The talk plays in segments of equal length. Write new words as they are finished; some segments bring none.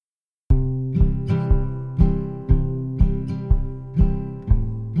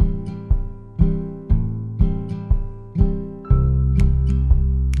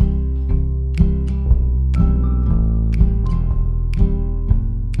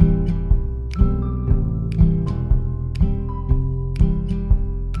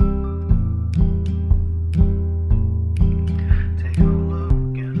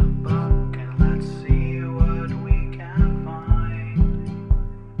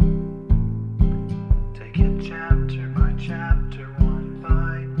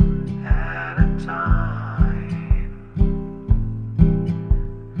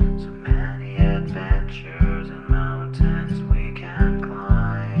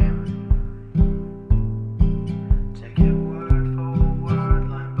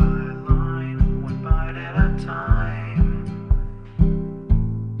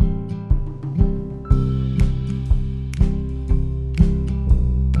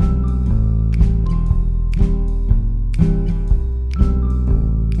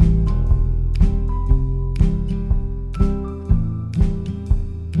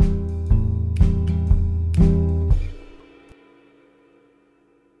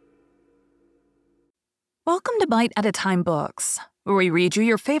Welcome to Bite at a Time Books, where we read you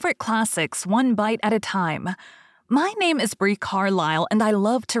your favorite classics one bite at a time. My name is Brie Carlisle, and I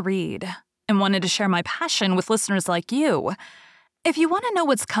love to read, and wanted to share my passion with listeners like you. If you want to know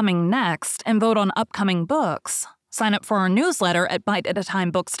what's coming next and vote on upcoming books, sign up for our newsletter at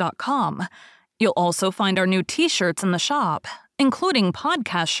biteatatimebooks.com. You'll also find our new t-shirts in the shop, including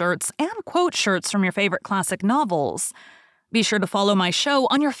podcast shirts and quote shirts from your favorite classic novels. Be sure to follow my show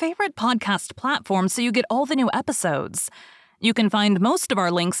on your favorite podcast platform so you get all the new episodes. You can find most of our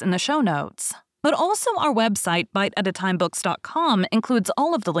links in the show notes, but also our website, biteatatimebooks.com, includes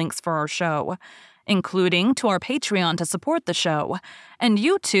all of the links for our show, including to our Patreon to support the show, and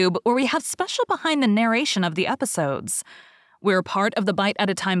YouTube, where we have special behind the narration of the episodes. We're part of the Bite at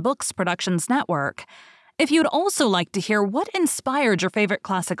a Time Books Productions Network. If you'd also like to hear what inspired your favorite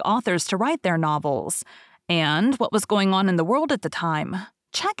classic authors to write their novels, and what was going on in the world at the time,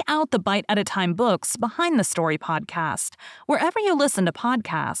 check out the Bite at a Time Books Behind the Story podcast, wherever you listen to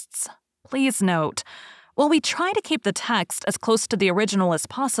podcasts. Please note, while we try to keep the text as close to the original as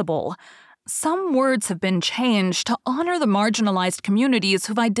possible, some words have been changed to honor the marginalized communities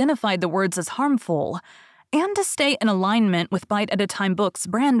who've identified the words as harmful, and to stay in alignment with Bite at a Time Books'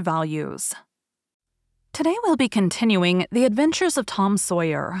 brand values. Today we'll be continuing The Adventures of Tom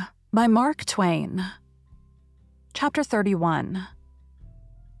Sawyer by Mark Twain. Chapter 31.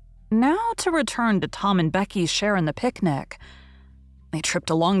 Now to return to Tom and Becky's share in the picnic. They tripped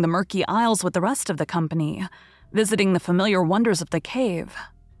along the murky aisles with the rest of the company, visiting the familiar wonders of the cave.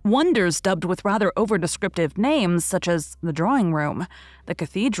 Wonders dubbed with rather over-descriptive names such as the drawing room, the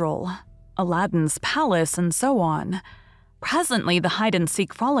cathedral, Aladdin's palace, and so on. Presently, the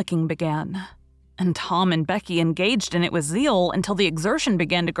hide-and-seek frolicking began, and Tom and Becky engaged in it with zeal until the exertion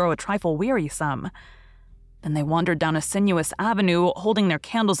began to grow a trifle wearisome. Then they wandered down a sinuous avenue, holding their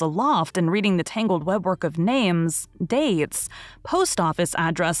candles aloft and reading the tangled webwork of names, dates, post office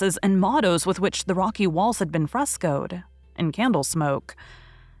addresses, and mottos with which the rocky walls had been frescoed, and candle smoke.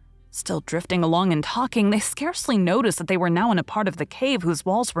 Still drifting along and talking, they scarcely noticed that they were now in a part of the cave whose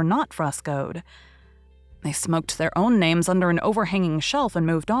walls were not frescoed. They smoked their own names under an overhanging shelf and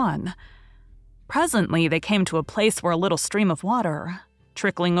moved on. Presently, they came to a place where a little stream of water,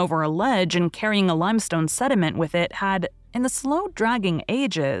 trickling over a ledge and carrying a limestone sediment with it, had, in the slow-dragging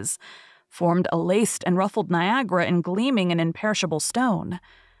ages, formed a laced and ruffled Niagara in gleaming and imperishable stone.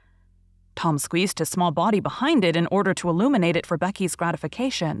 Tom squeezed his small body behind it in order to illuminate it for Becky's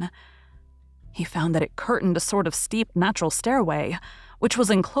gratification. He found that it curtained a sort of steep natural stairway, which was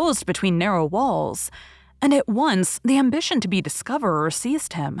enclosed between narrow walls, and at once the ambition to be discoverer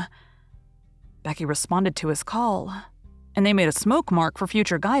seized him. Becky responded to his call, and they made a smoke mark for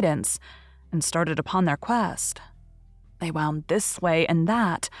future guidance and started upon their quest. They wound this way and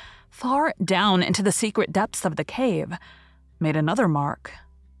that, far down into the secret depths of the cave, made another mark,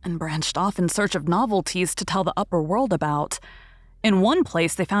 and branched off in search of novelties to tell the upper world about. In one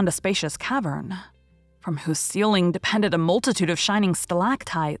place they found a spacious cavern, from whose ceiling depended a multitude of shining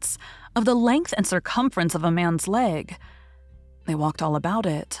stalactites of the length and circumference of a man's leg. They walked all about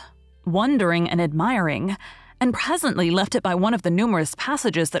it, wondering and admiring, and presently left it by one of the numerous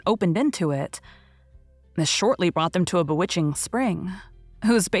passages that opened into it. This shortly brought them to a bewitching spring,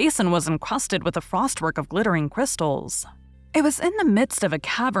 whose basin was encrusted with a frostwork of glittering crystals. It was in the midst of a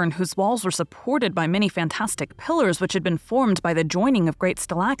cavern whose walls were supported by many fantastic pillars which had been formed by the joining of great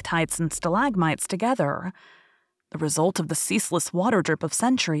stalactites and stalagmites together, the result of the ceaseless water drip of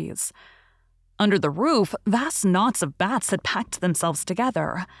centuries. Under the roof, vast knots of bats had packed themselves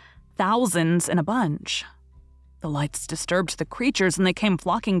together, thousands in a bunch. The lights disturbed the creatures, and they came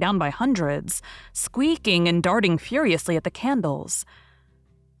flocking down by hundreds, squeaking and darting furiously at the candles.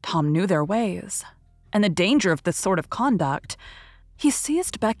 Tom knew their ways, and the danger of this sort of conduct. He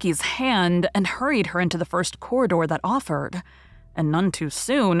seized Becky's hand and hurried her into the first corridor that offered, and none too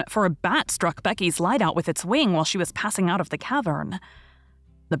soon, for a bat struck Becky's light out with its wing while she was passing out of the cavern.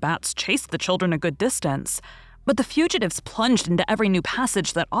 The bats chased the children a good distance, but the fugitives plunged into every new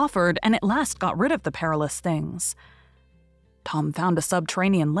passage that offered and at last got rid of the perilous things. Tom found a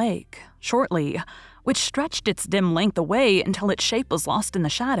subterranean lake, shortly, which stretched its dim length away until its shape was lost in the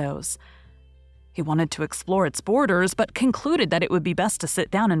shadows. He wanted to explore its borders, but concluded that it would be best to sit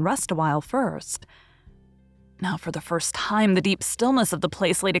down and rest a while first. Now for the first time, the deep stillness of the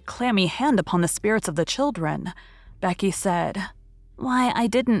place laid a clammy hand upon the spirits of the children. Becky said, "Why, I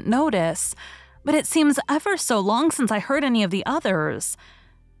didn't notice, but it seems ever so long since I heard any of the others.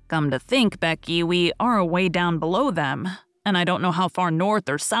 Come to think, Becky, we are way down below them, and I don't know how far north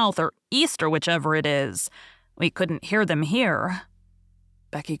or south or east or whichever it is. We couldn't hear them here."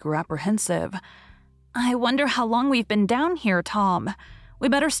 Becky grew apprehensive. I wonder how long we've been down here, Tom. We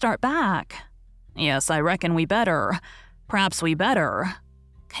better start back. Yes, I reckon we better. Perhaps we better.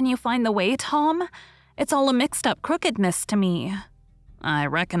 Can you find the way, Tom? It's all a mixed-up crookedness to me. I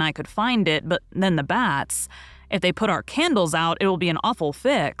reckon I could find it, but then the bats. If they put our candles out, it will be an awful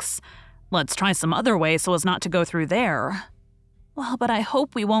fix. Let's try some other way so as not to go through there. Well, but I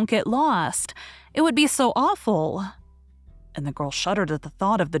hope we won't get lost. It would be so awful. And the girl shuddered at the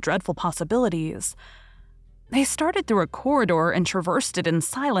thought of the dreadful possibilities. They started through a corridor and traversed it in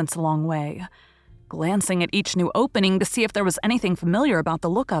silence a long way, glancing at each new opening to see if there was anything familiar about the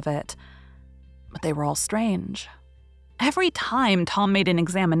look of it. But they were all strange. Every time Tom made an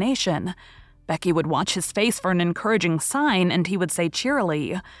examination, Becky would watch his face for an encouraging sign, and he would say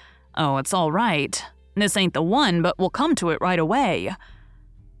cheerily, "Oh, it's all right. This ain't the one, but we'll come to it right away."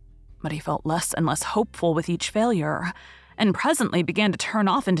 But he felt less and less hopeful with each failure, and presently began to turn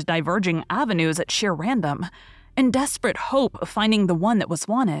off into diverging avenues at sheer random, in desperate hope of finding the one that was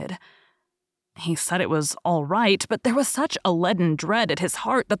wanted. He said it was all right, but there was such a leaden dread at his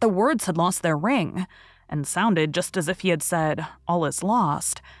heart that the words had lost their ring, and sounded just as if he had said, "All is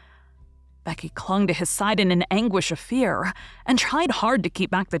lost." Becky clung to his side in an anguish of fear, and tried hard to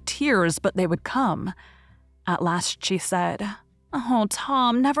keep back the tears, but they would come. At last she said, "Oh,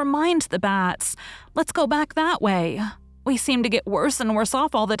 Tom, never mind the bats. Let's go back that way. We seem to get worse and worse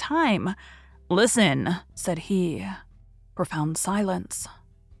off all the time." "Listen," said he. Profound silence.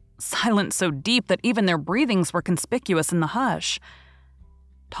 Silence so deep that even their breathings were conspicuous in the hush.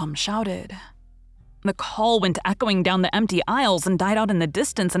 Tom shouted. The call went echoing down the empty aisles and died out in the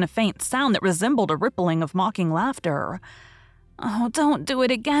distance in a faint sound that resembled a rippling of mocking laughter. "Oh, don't do it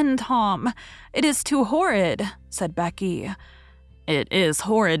again, Tom. It is too horrid," said Becky. "It is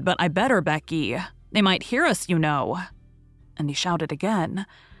horrid, but I better, Becky. They might hear us, you know." And he shouted again.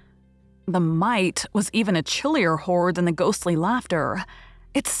 The might was even a chillier horror than the ghostly laughter.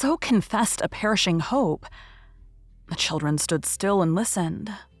 It so confessed a perishing hope. The children stood still and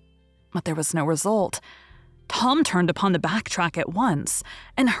listened. But there was no result. Tom turned upon the backtrack at once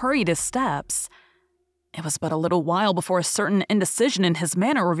and hurried his steps. It was but a little while before a certain indecision in his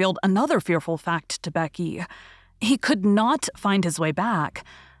manner revealed another fearful fact to Becky. He could not find his way back.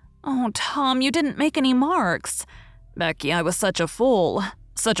 "Oh, Tom, you didn't make any marks." "Becky, I was such a fool.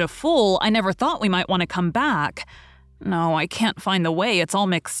 Such a fool, I never thought we might want to come back. No, I can't find the way, it's all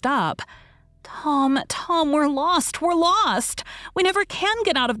mixed up." Tom, we're lost, we're lost. We never can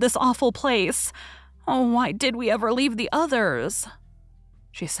get out of this awful place. Oh, why did we ever leave the others?"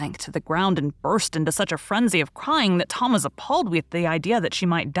 She sank to the ground and burst into such a frenzy of crying that Tom was appalled with the idea that she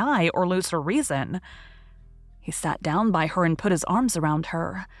might die or lose her reason. He sat down by her and put his arms around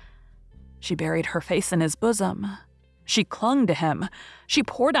her. She buried her face in his bosom. She clung to him. She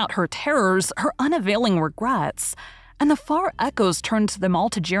poured out her terrors, her unavailing regrets, and the far echoes turned them all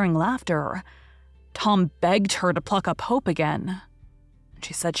to jeering laughter. Tom begged her to pluck up hope again.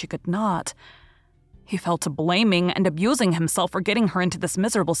 She said she could not. He fell to blaming and abusing himself for getting her into this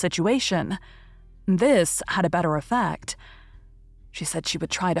miserable situation. This had a better effect. She said she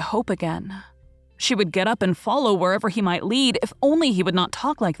would try to hope again. She would get up and follow wherever he might lead if only he would not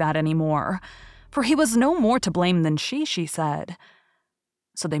talk like that anymore. For he was no more to blame than she said.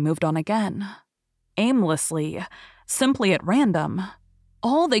 So they moved on again. Aimlessly, simply at random.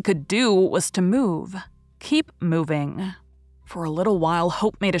 All they could do was to move. Keep moving. For a little while,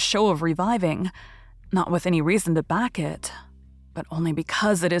 hope made a show of reviving, not with any reason to back it, but only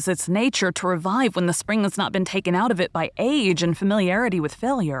because it is its nature to revive when the spring has not been taken out of it by age and familiarity with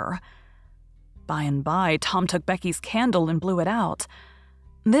failure. By and by, Tom took Becky's candle and blew it out.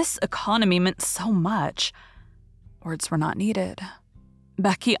 This economy meant so much. Words were not needed.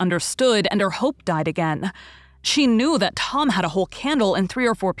 Becky understood, and her hope died again. She knew that Tom had a whole candle and 3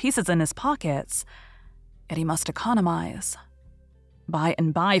 or 4 pieces in his pockets. Yet he must economize. By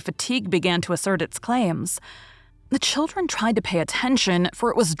and by, fatigue began to assert its claims. The children tried to pay attention,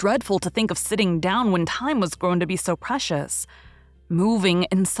 for it was dreadful to think of sitting down when time was grown to be so precious. Moving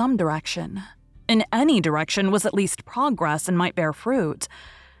in some direction, in any direction, was at least progress and might bear fruit.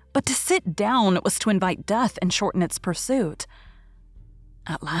 But to sit down was to invite death and shorten its pursuit.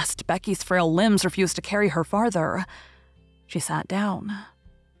 At last, Becky's frail limbs refused to carry her farther. She sat down.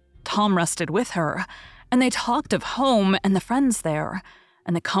 Tom rested with her, and they talked of home and the friends there,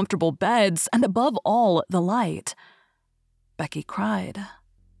 and the comfortable beds, and above all, the light. Becky cried,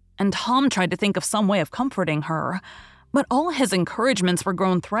 and Tom tried to think of some way of comforting her, but all his encouragements were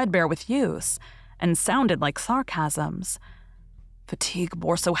grown threadbare with use, and sounded like sarcasms. Fatigue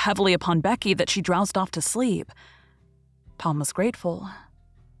bore so heavily upon Becky that she drowsed off to sleep. Tom was grateful.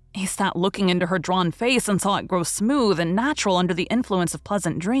 He sat looking into her drawn face and saw it grow smooth and natural under the influence of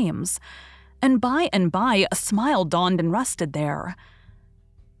pleasant dreams. And by, a smile dawned and rested there.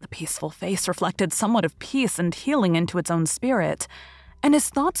 The peaceful face reflected somewhat of peace and healing into its own spirit, and his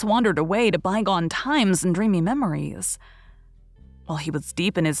thoughts wandered away to bygone times and dreamy memories. While he was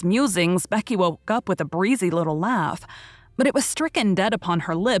deep in his musings, Becky woke up with a breezy little laugh, but it was stricken dead upon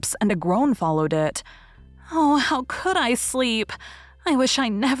her lips, and a groan followed it. "Oh, how could I sleep? I wish I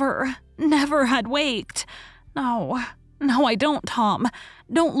never had waked. No, I don't, Tom.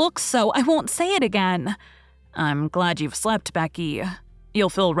 Don't look so. I won't say it again." "I'm glad you've slept, Becky. You'll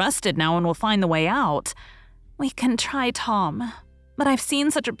feel rested now and we'll find the way out." "We can try, Tom. But I've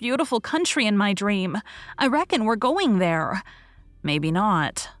seen such a beautiful country in my dream. I reckon we're going there." Maybe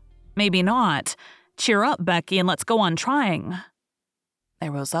not. Cheer up, Becky, and let's go on trying." They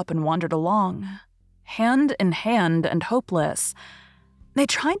rose up and wandered along, hand in hand and hopeless. They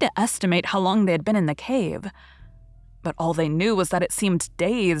tried to estimate how long they had been in the cave, but all they knew was that it seemed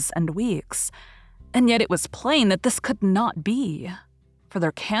days and weeks, and yet it was plain that this could not be, for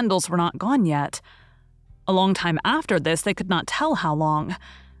their candles were not gone yet. A long time after this, they could not tell how long.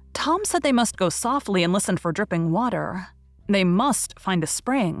 Tom said they must go softly and listen for dripping water. They must find a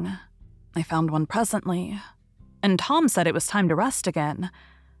spring. They found one presently, and Tom said it was time to rest again.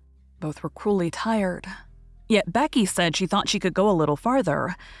 Both were cruelly tired, yet Becky said she thought she could go a little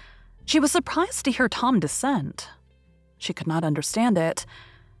farther. She was surprised to hear Tom dissent. She could not understand it.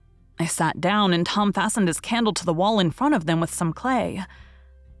 They sat down, and Tom fastened his candle to the wall in front of them with some clay.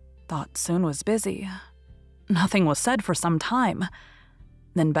 Thought soon was busy. Nothing was said for some time.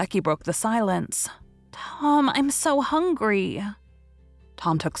 Then Becky broke the silence. "Tom, I'm so hungry."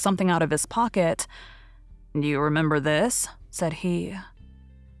 Tom took something out of his pocket. "Do you remember this?" said he.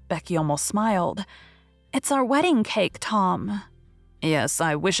 Becky almost smiled. "It's our wedding cake, Tom." "Yes,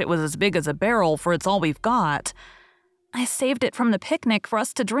 I wish it was as big as a barrel, for it's all we've got." "I saved it from the picnic for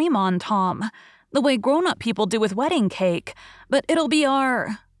us to dream on, Tom, the way grown-up people do with wedding cake, but it'll be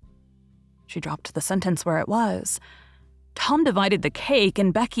our—" She dropped the sentence where it was. Tom divided the cake,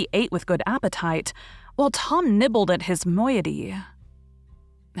 and Becky ate with good appetite, while Tom nibbled at his moiety.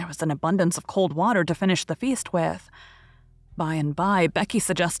 There was an abundance of cold water to finish the feast with. By and by, Becky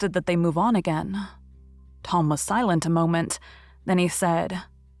suggested that they move on again. Tom was silent a moment. Then he said,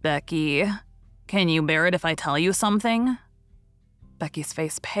 "Becky, can you bear it if I tell you something?" Becky's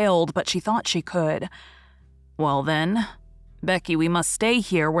face paled, but she thought she could. "Well then, Becky, we must stay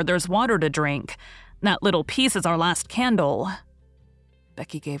here where there's water to drink. That little piece is our last candle."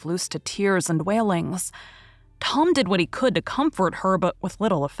 Becky gave loose to tears and wailings. Tom did what he could to comfort her, but with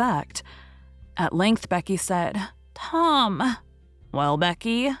little effect. At length, Becky said, "Tom." "Well,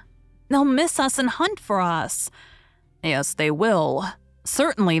 Becky?" "They'll miss us and hunt for us." "Yes, they will.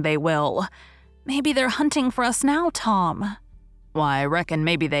 Certainly they will." "Maybe they're hunting for us now, Tom." "Why, I reckon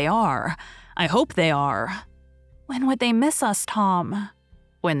maybe they are. I hope they are." "When would they miss us, Tom?"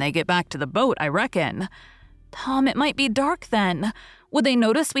 "When they get back to the boat, I reckon." "Tom, it might be dark then. Would they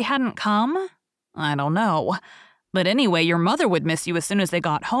notice we hadn't come?" "I don't know. But anyway, your mother would miss you as soon as they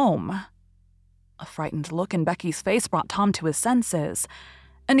got home." A frightened look in Becky's face brought Tom to his senses,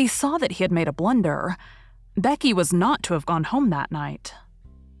 and he saw that he had made a blunder. Becky was not to have gone home that night.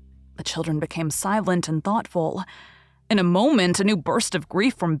 The children became silent and thoughtful. In a moment, a new burst of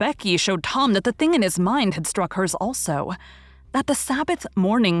grief from Becky showed Tom that the thing in his mind had struck hers also, that the Sabbath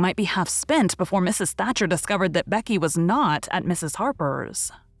morning might be half spent before Mrs. Thatcher discovered that Becky was not at Mrs.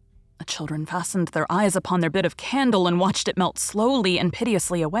 Harper's. The children fastened their eyes upon their bit of candle and watched it melt slowly and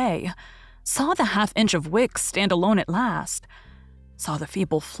piteously away, saw the half-inch of wick stand alone at last, saw the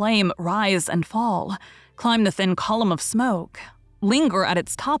feeble flame rise and fall, climb the thin column of smoke, linger at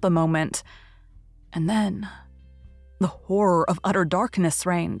its top a moment, and then the horror of utter darkness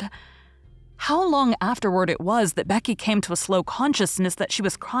reigned. How long afterward it was that Becky came to a slow consciousness that she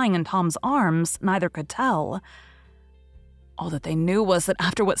was crying in Tom's arms, neither could tell. All that they knew was that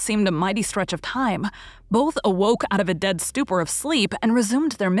after what seemed a mighty stretch of time, both awoke out of a dead stupor of sleep and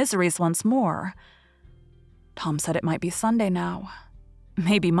resumed their miseries once more. Tom said it might be Sunday now,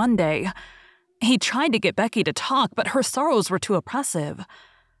 maybe Monday. He tried to get Becky to talk, but her sorrows were too oppressive.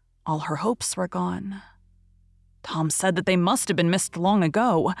 All her hopes were gone. Tom said that they must have been missed long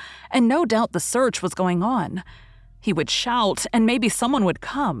ago, and no doubt the search was going on. He would shout, and maybe someone would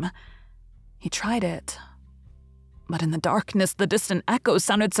come. He tried it. But in the darkness, the distant echoes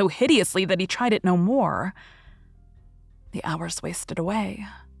sounded so hideously that he tried it no more. The hours wasted away,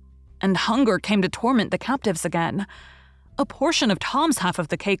 and hunger came to torment the captives again. A portion of Tom's half of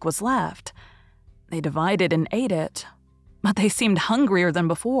the cake was left. They divided and ate it. but they seemed hungrier than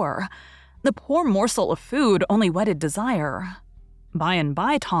before. The poor morsel of food only whetted desire. By and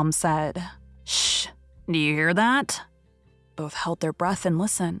by, Tom said, "Shh, do you hear that?" Both held their breath and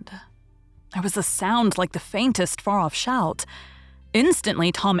listened. There was a sound like the faintest far-off shout.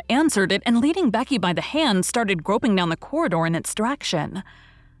 Instantly, Tom answered it and, leading Becky by the hand, started groping down the corridor in its direction.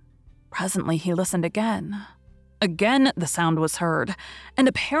 Presently, he listened again. Again, the sound was heard, and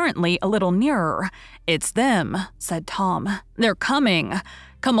apparently a little nearer. "It's them," said Tom. "They're coming.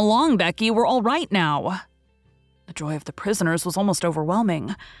 Come along, Becky, we're all right now." The joy of the prisoners was almost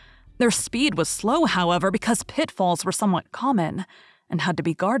overwhelming. Their speed was slow, however, because pitfalls were somewhat common and had to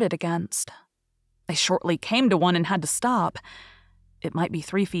be guarded against. They shortly came to one and had to stop. It might be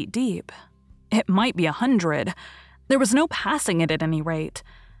 3 feet deep. It might be 100. There was no passing it at any rate.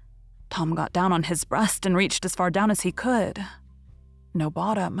 Tom got down on his breast and reached as far down as he could. No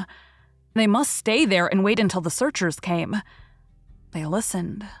bottom. They must stay there and wait until the searchers came. They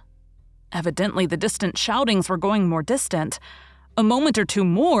listened. Evidently, the distant shoutings were going more distant. A moment or two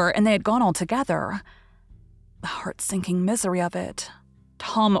more, and they had gone altogether. The heart-sinking misery of it.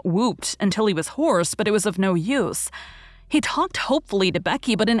 Tom whooped until he was hoarse, but it was of no use. He talked hopefully to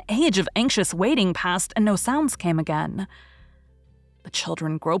Becky, but an age of anxious waiting passed and no sounds came again. The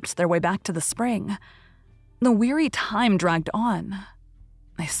children groped their way back to the spring. The weary time dragged on.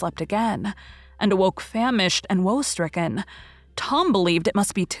 They slept again and awoke famished and woe-stricken. Tom believed it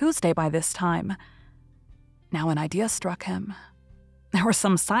must be Tuesday by this time. Now an idea struck him. There were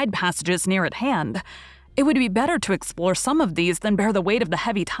some side passages near at hand. It would be better to explore some of these than bear the weight of the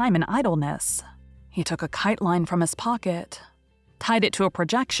heavy time in idleness. He took a kite line from his pocket, tied it to a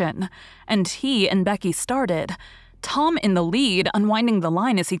projection, and he and Becky started, Tom in the lead, unwinding the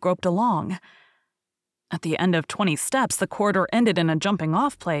line as he groped along. At the end of 20 steps, the corridor ended in a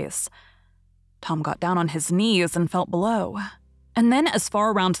jumping-off place. Tom got down on his knees and felt below, and then as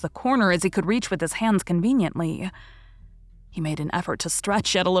far around the corner as he could reach with his hands conveniently. He made an effort to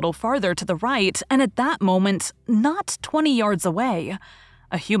stretch yet a little farther to the right, and at that moment, not 20 yards away,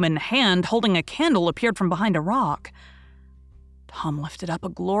 a human hand holding a candle appeared from behind a rock. Tom lifted up a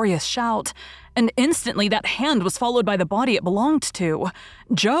glorious shout, and instantly that hand was followed by the body it belonged to,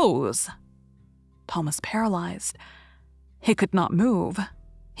 Joe's. Tom was paralyzed. He could not move.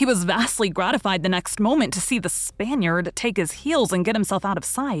 He was vastly gratified the next moment to see the Spaniard take his heels and get himself out of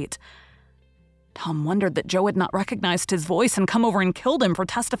sight. Tom wondered that Joe had not recognized his voice and come over and killed him for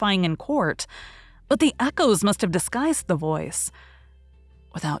testifying in court, but the echoes must have disguised the voice.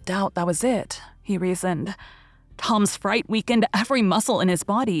 Without doubt, that was it, he reasoned. Tom's fright weakened every muscle in his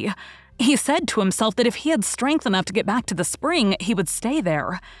body. He said to himself that if he had strength enough to get back to the spring, he would stay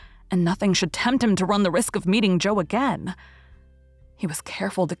there, and nothing should tempt him to run the risk of meeting Joe again. He was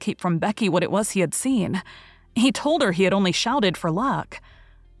careful to keep from Becky what it was he had seen. He told her he had only shouted for luck.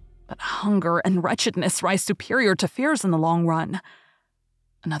 But hunger and wretchedness rise superior to fears in the long run.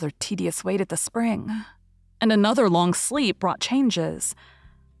 Another tedious wait at the spring, and another long sleep brought changes.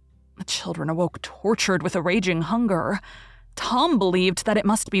 The children awoke tortured with a raging hunger. Tom believed that it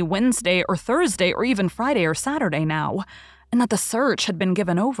must be Wednesday or Thursday or even Friday or Saturday now, and that the search had been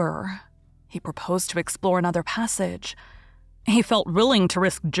given over. He proposed to explore another passage. He felt willing to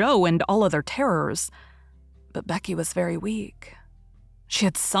risk Joe and all other terrors, but Becky was very weak. She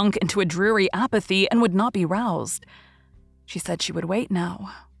had sunk into a dreary apathy and would not be roused. She said she would wait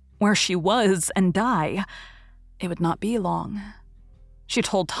now, where she was, and die. It would not be long. She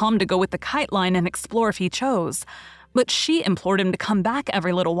told Tom to go with the kite line and explore if he chose, but she implored him to come back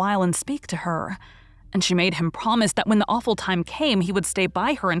every little while and speak to her, and she made him promise that when the awful time came, he would stay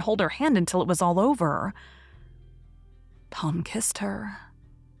by her and hold her hand until it was all over. Tom kissed her,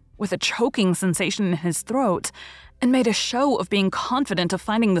 with a choking sensation in his throat, and made a show of being confident of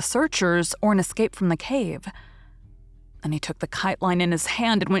finding the searchers or an escape from the cave. Then he took the kite line in his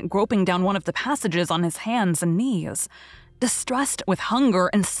hand and went groping down one of the passages on his hands and knees, distressed with hunger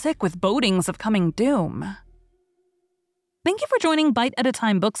and sick with bodings of coming doom. Thank you for joining Bite at a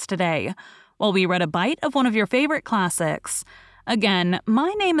Time Books today, while we read a bite of one of your favorite classics. Again,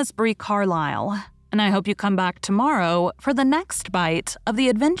 my name is Brie Carlisle, and I hope you come back tomorrow for the next bite of the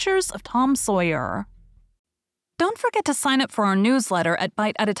adventures of Tom Sawyer. Don't forget to sign up for our newsletter at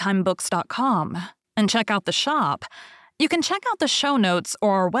biteatatimebooks.com and check out the shop. You can check out the show notes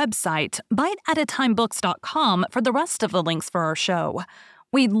or our website, biteatatimebooks.com, for the rest of the links for our show.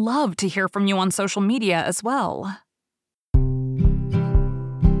 We'd love to hear from you on social media as well.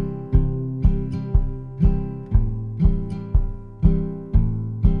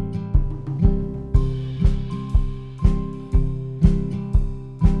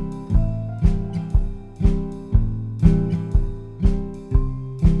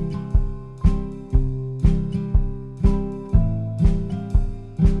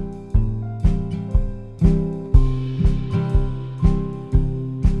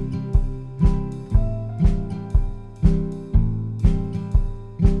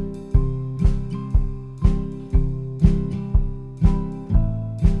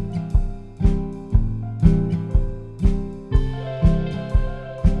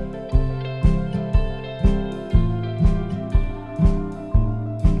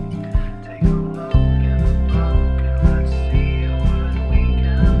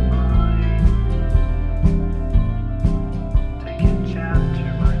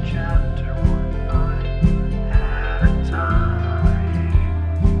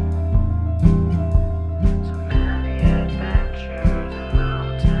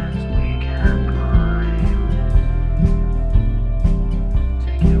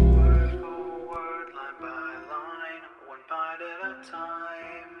 time.